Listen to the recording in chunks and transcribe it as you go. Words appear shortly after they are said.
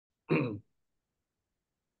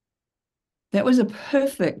That was a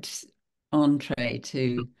perfect entree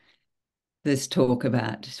to this talk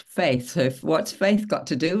about faith. So, what's faith got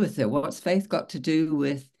to do with it? What's faith got to do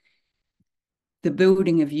with the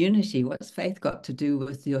building of unity? What's faith got to do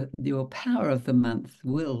with your power of the month,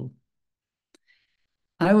 will?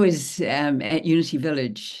 I was at Unity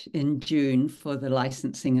Village in June for the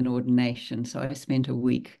licensing and ordination. So I spent a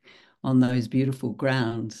week on those beautiful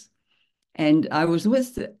grounds. And I was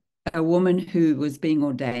with a woman who was being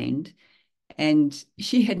ordained, and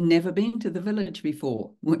she had never been to the village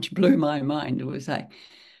before, which blew my mind. It was like,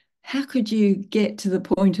 how could you get to the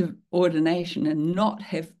point of ordination and not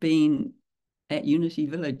have been at Unity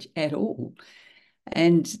Village at all?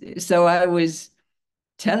 And so I was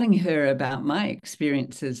telling her about my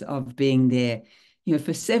experiences of being there. You know,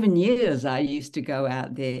 for 7 years, I used to go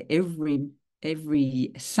out there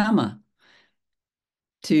every summer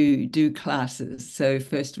to do classes. So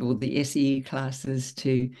first of all, the SEE classes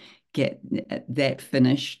to get that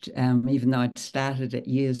finished, even though I'd started it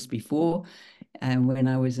years before when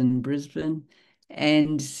I was in Brisbane.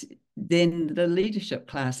 And then the leadership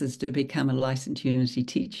classes to become a licensed Unity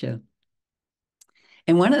teacher.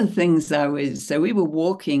 And one of the things so we were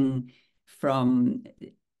walking from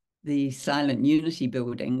the Silent Unity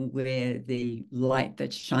building where the light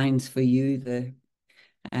that shines for you,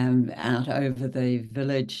 out over the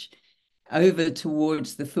village, over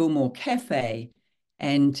towards the Fillmore Cafe.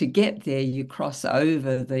 And to get there, you cross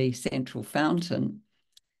over the central fountain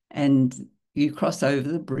and you cross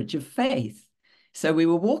over the Bridge of Faith. So we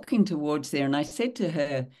were walking towards there, and I said to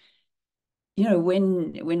her, you know,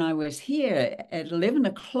 when I was here at 11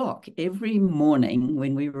 o'clock every morning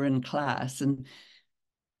when we were in class, and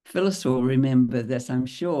Phyllis will remember this, I'm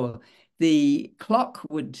sure, the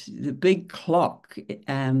big clock,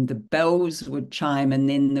 the bells would chime, and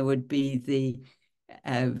then there would be the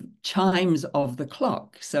chimes of the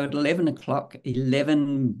clock. So at 11 o'clock,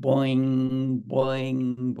 11 boing,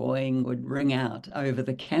 boing, boing would ring out over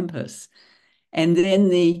the campus. And then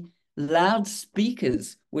the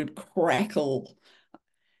loudspeakers would crackle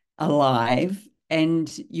alive, and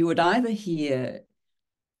you would either hear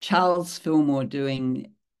Charles Fillmore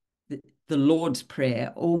doing the Lord's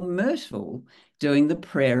Prayer or Myrtle doing the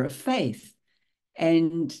prayer of faith.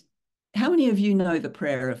 And how many of you know the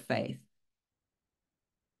prayer of faith?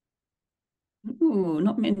 Ooh,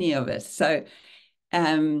 not many of us. So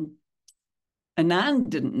Anand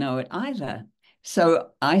didn't know it either.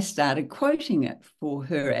 So I started quoting it for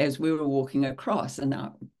her as we were walking across, and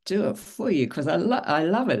I'll do it for you because I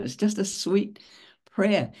love it. It's just a sweet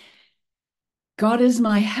prayer. God is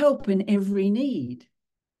my help in every need.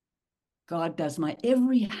 God does my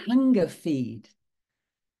every hunger feed.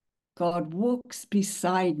 God walks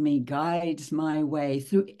beside me, guides my way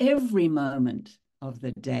through every moment of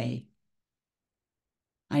the day.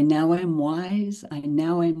 I now am wise, I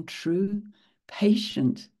now am true,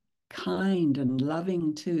 patient, kind, and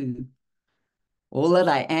loving too. All that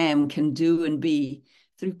I am, can do, and be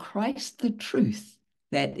through Christ the truth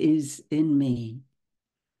that is in me.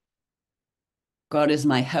 God is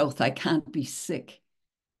my health, I can't be sick.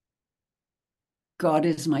 God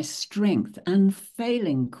is my strength,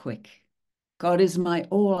 unfailing quick. God is my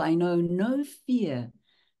all, I know no fear,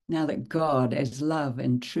 now that God as love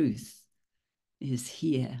and truth is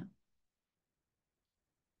here.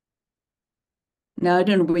 Now, I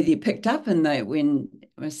don't know whether you picked up in that when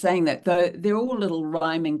I was saying that, though they're all little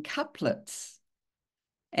rhyming couplets,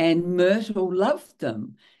 and Myrtle loved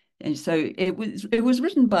them. And so it was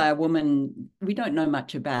written by a woman we don't know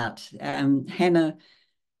much about, Hannah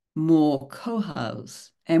More Kohlhaas.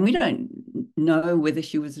 And we don't know whether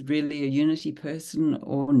she was really a Unity person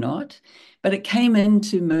or not, but it came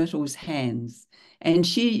into Myrtle's hands and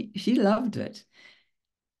she loved it.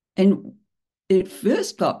 And it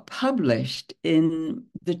first got published in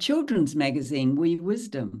the children's magazine, Wee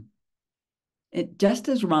Wisdom. It just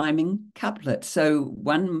as rhyming couplets. So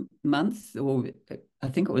 1 month, or I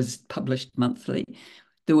think it was published monthly,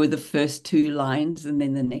 there were the first 2 lines, and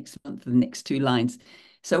then the next month, the next 2 lines.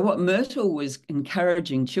 So what Myrtle was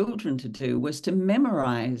encouraging children to do was to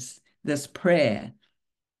memorize this prayer.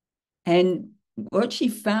 And what she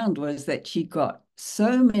found was that she got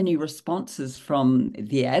so many responses from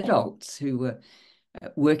the adults who were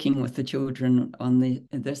working with the children on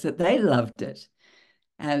this, that they loved it,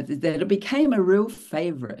 that it became a real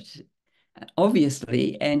favorite,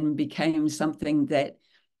 obviously, and became something that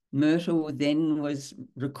Myrtle then was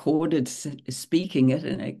recorded speaking it,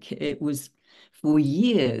 and it was for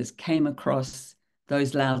years came across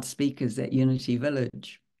those loudspeakers at Unity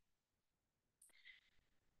Village.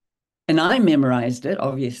 And I memorized it,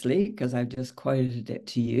 obviously, because I've just quoted it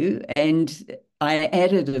to you. And I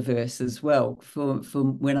added a verse as well for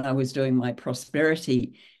when I was doing my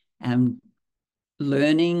prosperity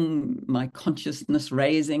learning, my consciousness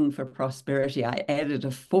raising for prosperity. I added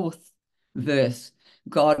a fourth verse.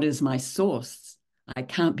 God is my source. I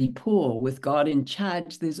can't be poor. With God in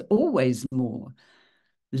charge, there's always more.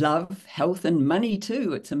 Love, health, and money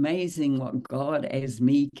too. It's amazing what God as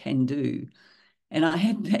me can do. And I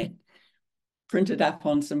had that printed up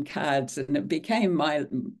on some cards, and it became my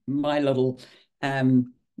little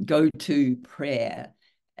go-to prayer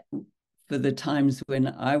for the times when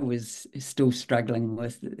I was still struggling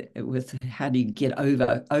with how do you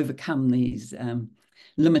overcome these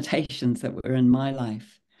limitations that were in my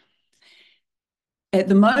life. At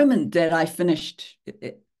the moment that I finished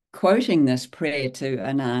quoting this prayer to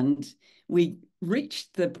Anand, we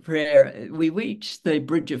reached the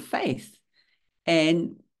bridge of faith,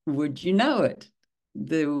 and would you know it,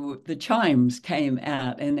 the chimes came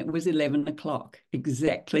out, and it was 11 o'clock,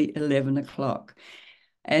 exactly 11 o'clock.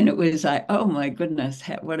 And it was like, oh my goodness,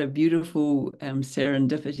 what a beautiful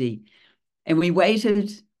serendipity. And we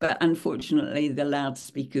waited, but unfortunately the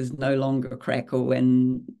loudspeakers no longer crackle,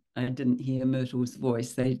 and I didn't hear Myrtle's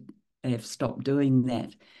voice. They have stopped doing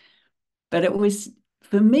that. But it was,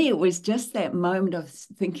 for me, it was just that moment of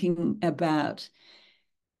thinking about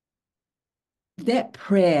that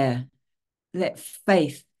prayer, that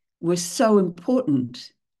faith was so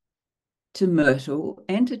important to Myrtle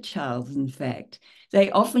and to Charles, in fact.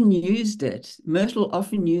 They often used it. Myrtle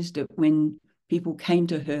often used it when people came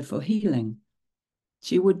to her for healing.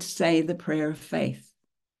 She would say the prayer of faith,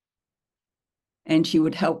 and she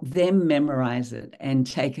would help them memorize it and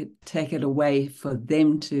take it away for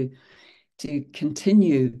them to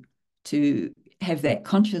continue to have that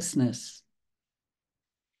consciousness.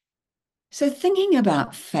 So thinking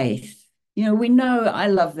about faith, we know, I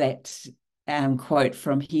love that quote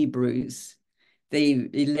from Hebrews, the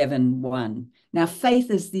 11:1. Now, faith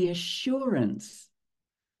is the assurance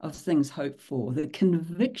of things hoped for, the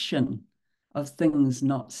conviction of things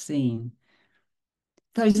not seen.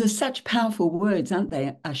 Those are such powerful words, aren't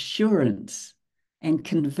they? Assurance and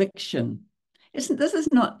conviction. This is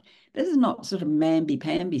not sort of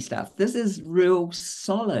mamby-pamby stuff. This is real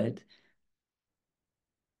solid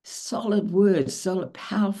words, solid,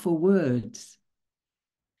 powerful words.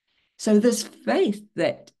 So this faith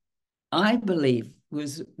that I believe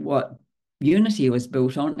was what unity was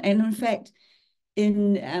built on. And in fact,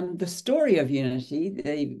 in the story of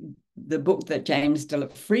unity, the book that James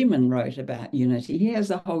Dillip Freeman wrote about unity, he has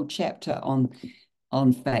a whole chapter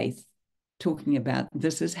on faith, talking about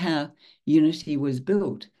this is how unity was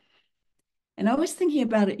built. And I was thinking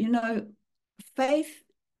about it, faith,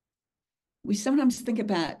 we sometimes think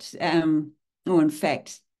about, or in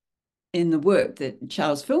fact, in the work that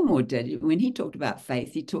Charles Fillmore did, when he talked about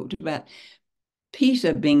faith, he talked about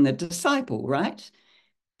Peter being the disciple, right?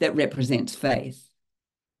 That represents faith,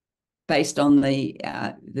 based on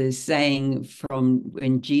the saying from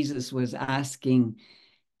when Jesus was asking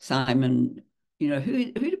Simon,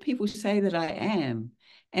 who do people say that I am?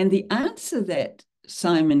 And the answer that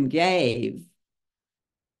Simon gave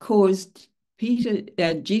caused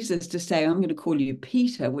Jesus to say, I'm going to call you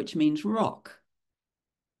Peter, which means rock.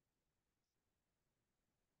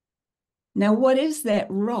 Now, what is that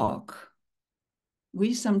rock?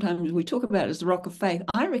 We talk about it as the rock of faith.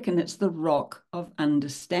 I reckon it's the rock of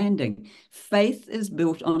understanding. Faith is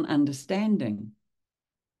built on understanding.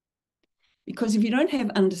 Because if you don't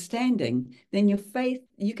have understanding, then you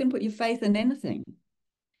can put your faith in anything.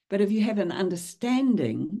 But if you have an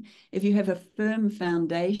understanding, if you have a firm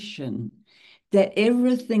foundation that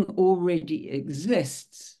everything already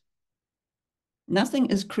exists, nothing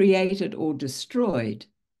is created or destroyed.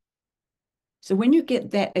 So when you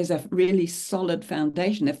get that as a really solid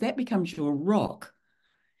foundation, if that becomes your rock,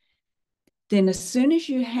 then as soon as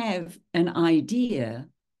you have an idea,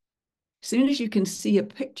 as soon as you can see a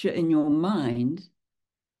picture in your mind,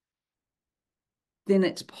 then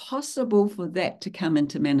it's possible for that to come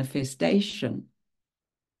into manifestation.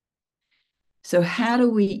 So how do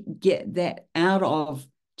we get that out of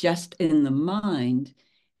just in the mind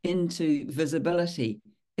into visibility?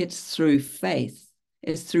 It's through faith.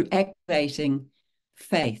 It's through activating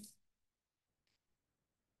faith.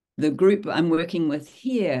 The group I'm working with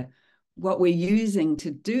here, what we're using to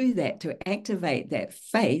do that, to activate that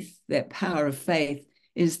faith, that power of faith,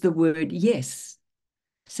 is the word yes.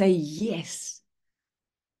 Say yes.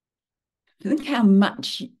 Think how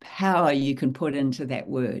much power you can put into that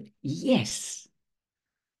word. Yes.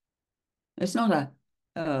 It's not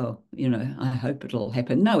I hope it'll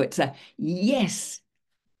happen. No, it's a yes.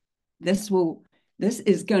 This will This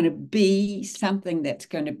is going to be something that's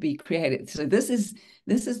going to be created. So this is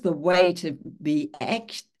the way to be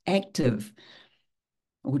active,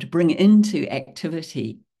 or to bring into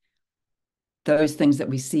activity those things that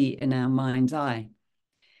we see in our mind's eye.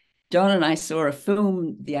 John and I saw a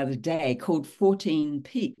film the other day called 14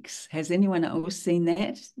 Peaks. Has anyone else seen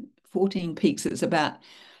that? 14 Peaks. It's on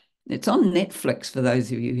Netflix for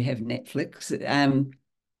those of you who have Netflix.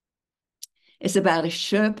 It's about a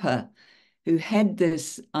Sherpa who had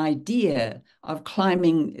this idea of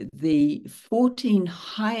climbing the 14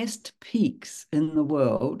 highest peaks in the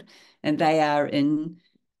world, and they are in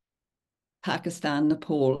Pakistan,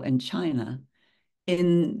 Nepal, and China,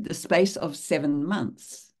 in the space of 7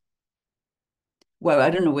 months. Well, I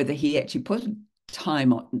don't know whether he actually put a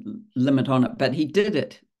time limit on it, but he did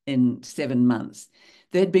it in 7 months.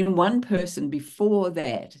 There had been one person before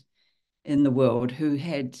that in the world who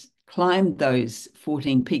had climbed those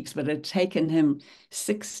 14 peaks, but it had taken him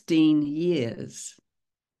 16 years.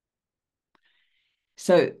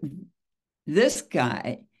 So this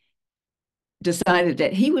guy decided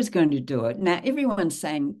that he was going to do it. Now, everyone's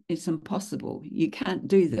saying it's impossible. You can't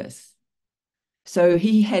do this. So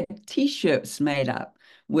he had T-shirts made up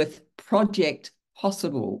with Project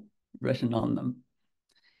Possible written on them.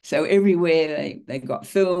 So everywhere they got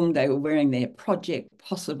filmed, they were wearing their Project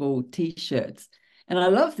Possible T-shirts. And I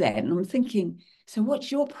love that. And I'm thinking, so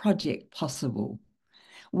what's your Project Possible?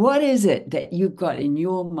 What is it that you've got in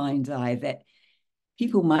your mind's eye that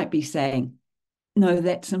people might be saying, no,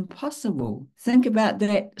 that's impossible? Think about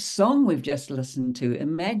that song we've just listened to.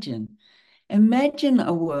 Imagine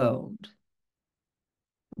a world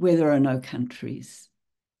where there are no countries.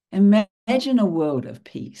 Imagine a world of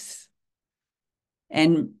peace.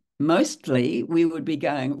 And mostly we would be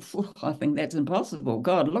going, I think that's impossible.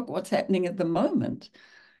 God, look what's happening at the moment.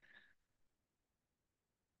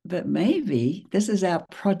 But maybe this is our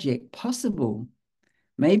Project Possible.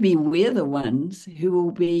 Maybe we're the ones who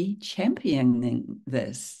will be championing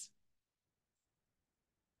this.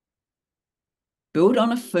 Build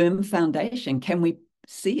on a firm foundation. Can we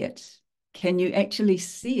see it? Can you actually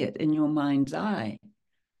see it in your mind's eye?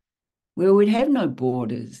 Where we'd have no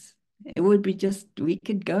borders. It would be just, we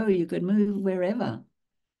could go, you could move wherever.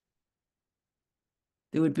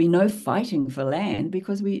 There would be no fighting for land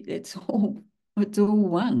because it's all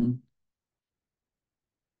one.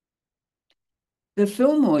 The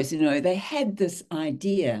Fillmores, they had this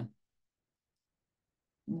idea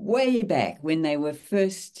way back when they were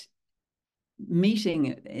first meeting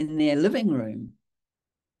in their living room.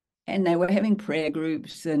 And they were having prayer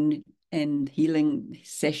groups and healing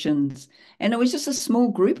sessions. And it was just a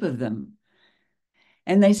small group of them.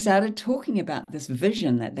 And they started talking about this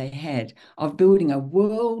vision that they had of building a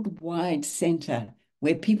worldwide center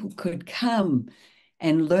where people could come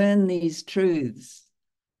and learn these truths.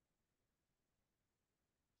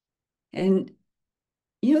 And,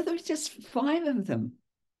 there was just 5 of them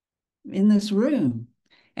in this room.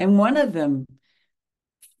 And one of them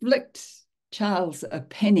flicked Charles a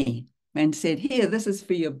penny and said, here, this is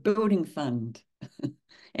for your building fund.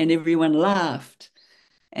 And everyone laughed.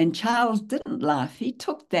 And Charles didn't laugh. He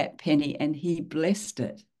took that penny and he blessed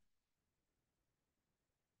it.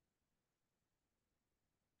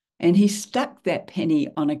 And he stuck that penny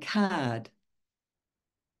on a card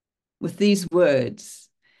with these words: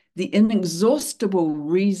 the inexhaustible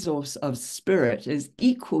resource of spirit is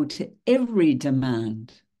equal to every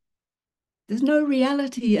demand. There's no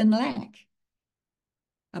reality in lack.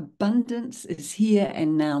 Abundance is here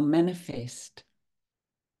and now manifest.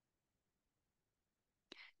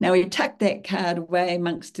 Now, he tucked that card away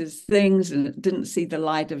amongst his things, and it didn't see the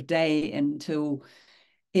light of day until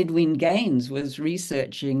Edwin Gaines was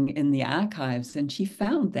researching in the archives, and she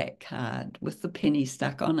found that card with the penny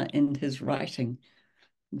stuck on it in his writing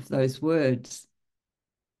with those words.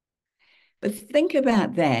 But think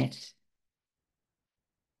about that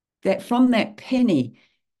from that penny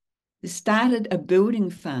started a building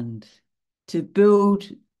fund to build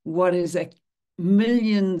what is a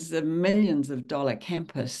millions of dollar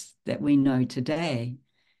campus that we know today.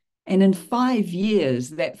 And in 5 years,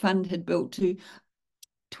 that fund had built to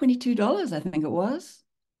 $22, I think it was.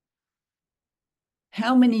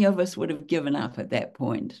 How many of us would have given up at that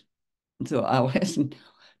point? So I wasn't,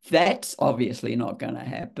 that's obviously not going to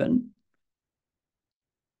happen.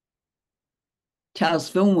 Charles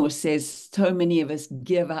Fillmore says so many of us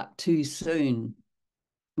give up too soon.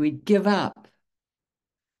 We give up.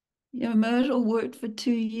 Myrtle worked for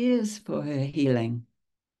 2 years for her healing.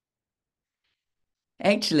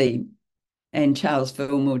 Actually, and Charles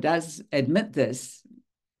Fillmore does admit this,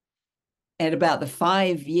 at about the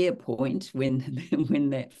 5-year point when when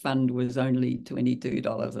that fund was only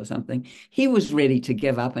 $22 or something, he was ready to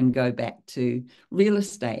give up and go back to real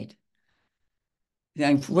estate.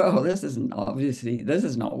 Going, well, this is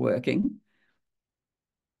not working.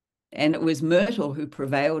 And it was Myrtle who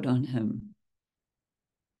prevailed on him.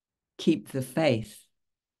 Keep the faith.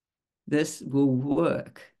 This will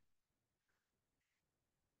work.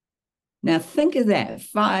 Now think of that,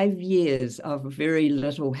 5 years of very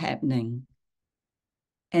little happening.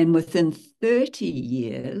 And within 30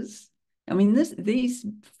 years, I mean, these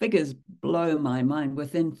figures blow my mind.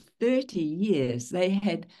 Within 30 years, they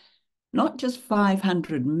had not just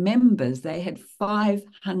 500 members, they had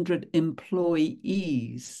 500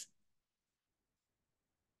 employees.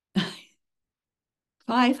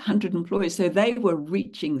 500 employees. So they were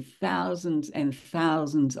reaching thousands and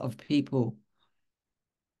thousands of people.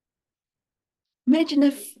 Imagine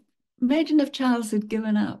if Charles had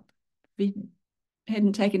given up. If he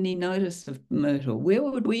hadn't taken any notice of Myrtle, where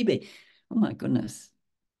would we be? Oh my goodness.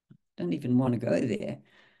 Don't even want to go there.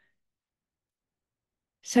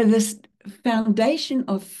 So this foundation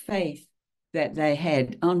of faith that they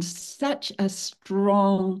had on such a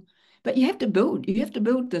strong, but you have to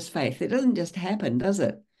build this faith. It doesn't just happen, does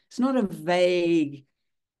it? It's not a vague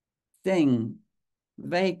thing,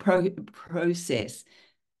 vague process.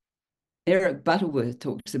 Eric Butterworth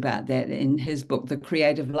talks about that in his book, The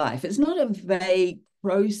Creative Life. It's not a vague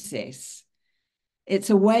process.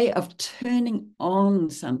 It's a way of turning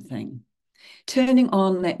on something, turning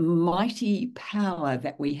on that mighty power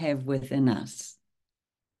that we have within us.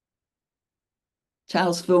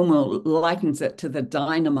 Charles Fillmore likens it to the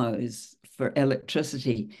dynamos for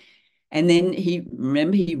electricity. And then he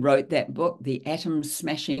wrote that book, The Atom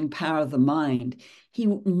Smashing Power of the Mind. He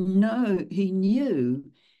knew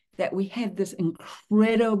that we have this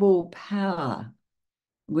incredible power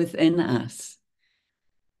within us.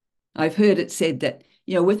 I've heard it said that,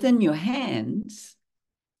 within your hands,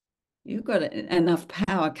 you've got enough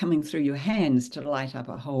power coming through your hands to light up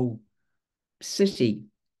a whole city.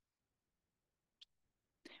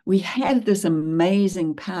 We have this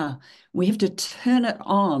amazing power. We have to turn it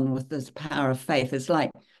on with this power of faith. It's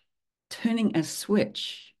like turning a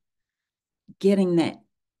switch, getting that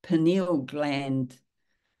pineal gland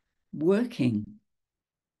working.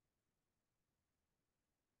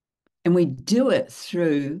 And we do it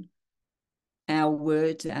through our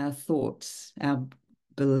words, our thoughts, our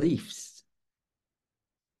beliefs.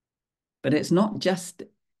 But it's not just,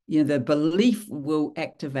 the belief will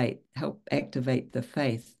help activate the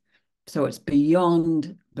faith. So it's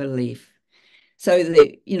beyond belief. So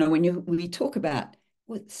when we talk about,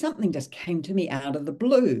 well, something just came to me out of the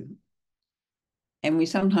blue. And we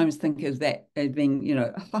sometimes think of that as being,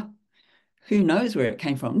 who knows where it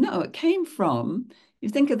came from? No, it came from, you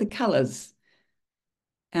think of the colors,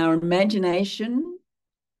 our imagination,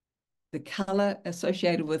 the color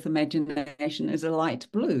associated with imagination is a light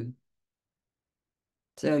blue.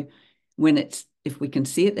 So if we can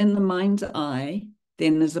see it in the mind's eye,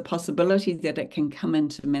 then there's a possibility that it can come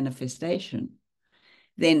into manifestation.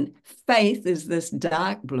 Then faith is this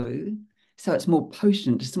dark blue, so it's more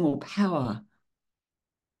potent, it's more power.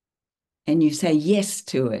 And you say yes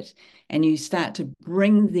to it, and you start to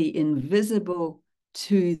bring the invisible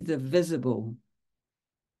to the visible.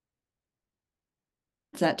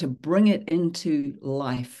 Start to bring it into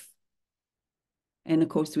life. And of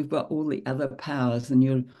course, we've got all the other powers, and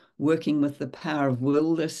you're working with the power of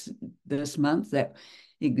will this month, that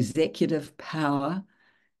executive power,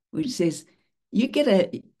 which says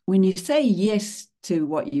when you say yes to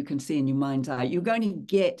what you can see in your mind's eye, you're going to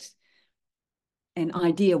get an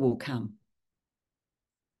idea will come.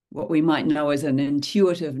 What we might know as an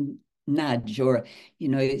intuitive nudge, or,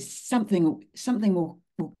 something will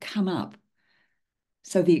come up.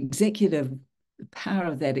 So the power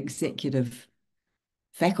of that executive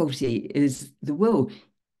faculty is the will.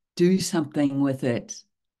 Do something with it.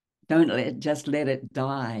 Don't just let it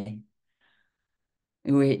die.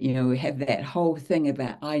 We have that whole thing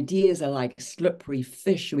about ideas are like slippery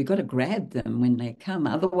fish. We got to grab them when they come.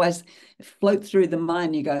 Otherwise, float through the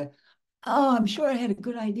mind. You go, oh, I'm sure I had a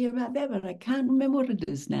good idea about that, but I can't remember what it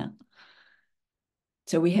is now.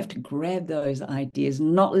 So we have to grab those ideas,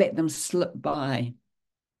 not let them slip by,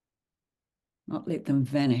 not let them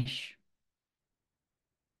vanish.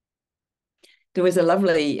 There was a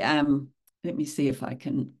lovely, let me see if I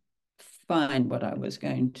can find what I was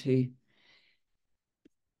going to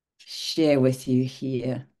share with you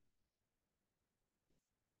here.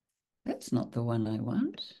 That's not the one I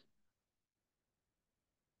want.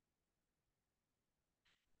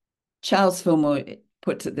 Charles Fillmore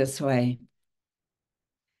puts it this way.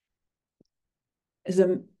 is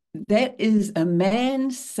a that is a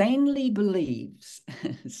man sanely believes,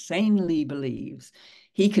 sanely believes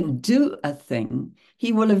he can do a thing,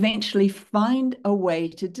 he will eventually find a way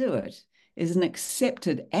to do it, is an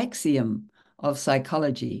accepted axiom of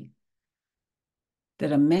psychology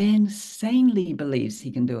that a man sanely believes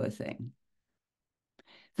he can do a thing.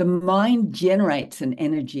 The mind generates an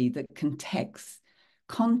energy that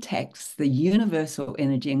contacts the universal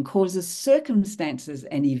energy and causes circumstances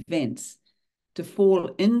and events to fall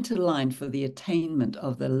into line for the attainment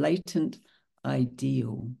of the latent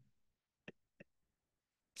ideal.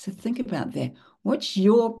 So think about that. What's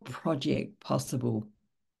your project possible?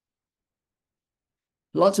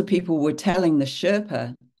 Lots of people were telling the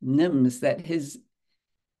Sherpa, Nims, that his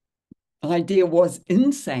idea was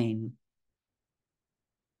insane.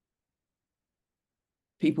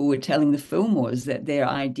 People were telling the Fillmores that their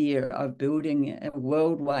idea of building a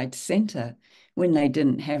worldwide center when they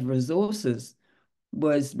didn't have resources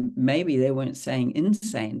was, maybe they weren't saying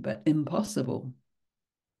insane, but impossible.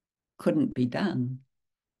 Couldn't be done.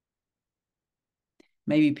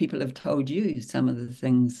 Maybe people have told you some of the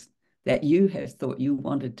things that you have thought you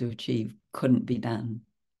wanted to achieve couldn't be done.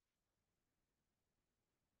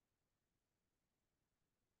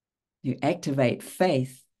 You activate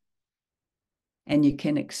faith and you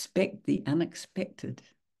can expect the unexpected.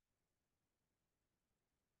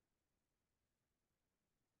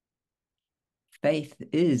 Faith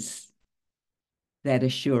is that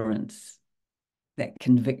assurance, that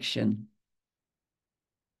conviction.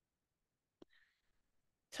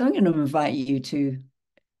 So I'm going to invite you to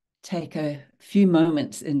take a few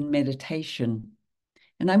moments in meditation.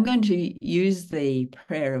 And I'm going to use the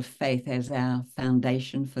prayer of faith as our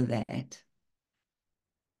foundation for that.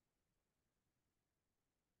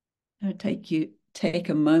 I'll take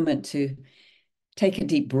a moment to take a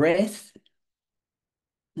deep breath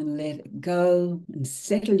and let it go and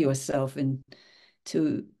settle yourself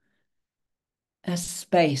into a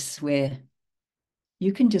space where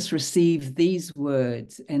you can just receive these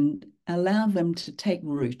words and allow them to take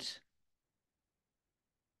root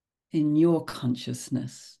in your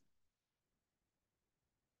consciousness.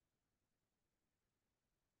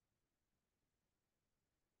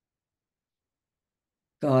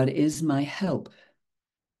 God is my help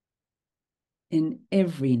in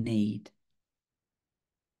every need.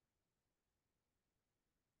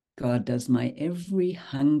 God does my every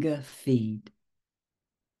hunger feed.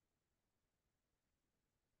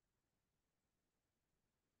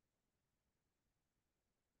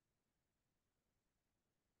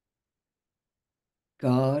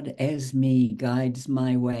 God as me guides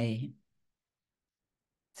my way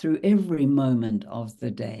through every moment of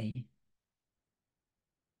the day.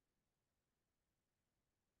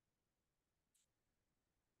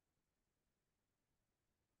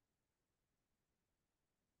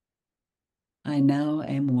 I now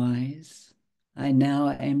am wise. I now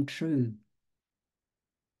am true,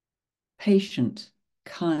 patient,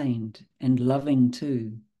 kind, and loving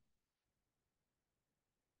too.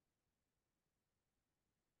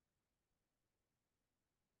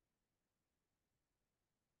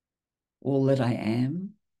 All that I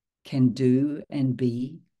am, can do, and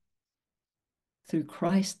be through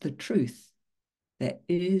Christ the truth that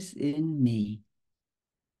is in me.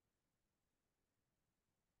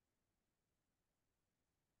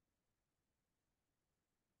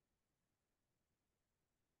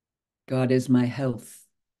 God is my health.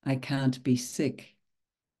 I can't be sick.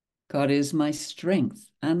 God is my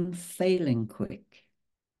strength, unfailing quick.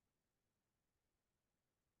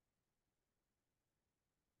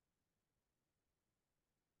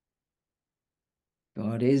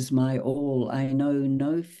 God is my all. I know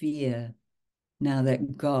no fear. Now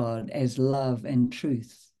that God as love and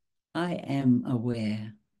truth, I am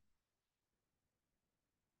aware.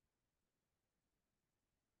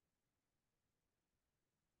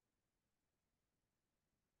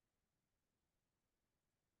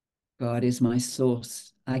 God is my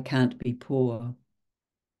source. I can't be poor.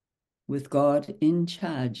 With God in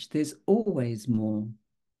charge, there's always more.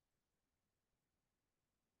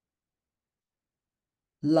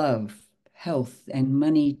 Love, health, and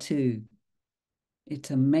money too. It's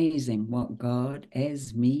amazing what God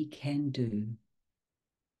as me can do.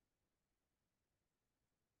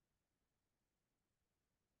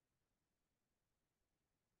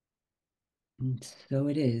 And so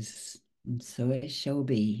it is, and so it shall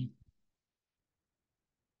be.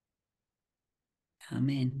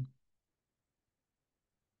 Amen.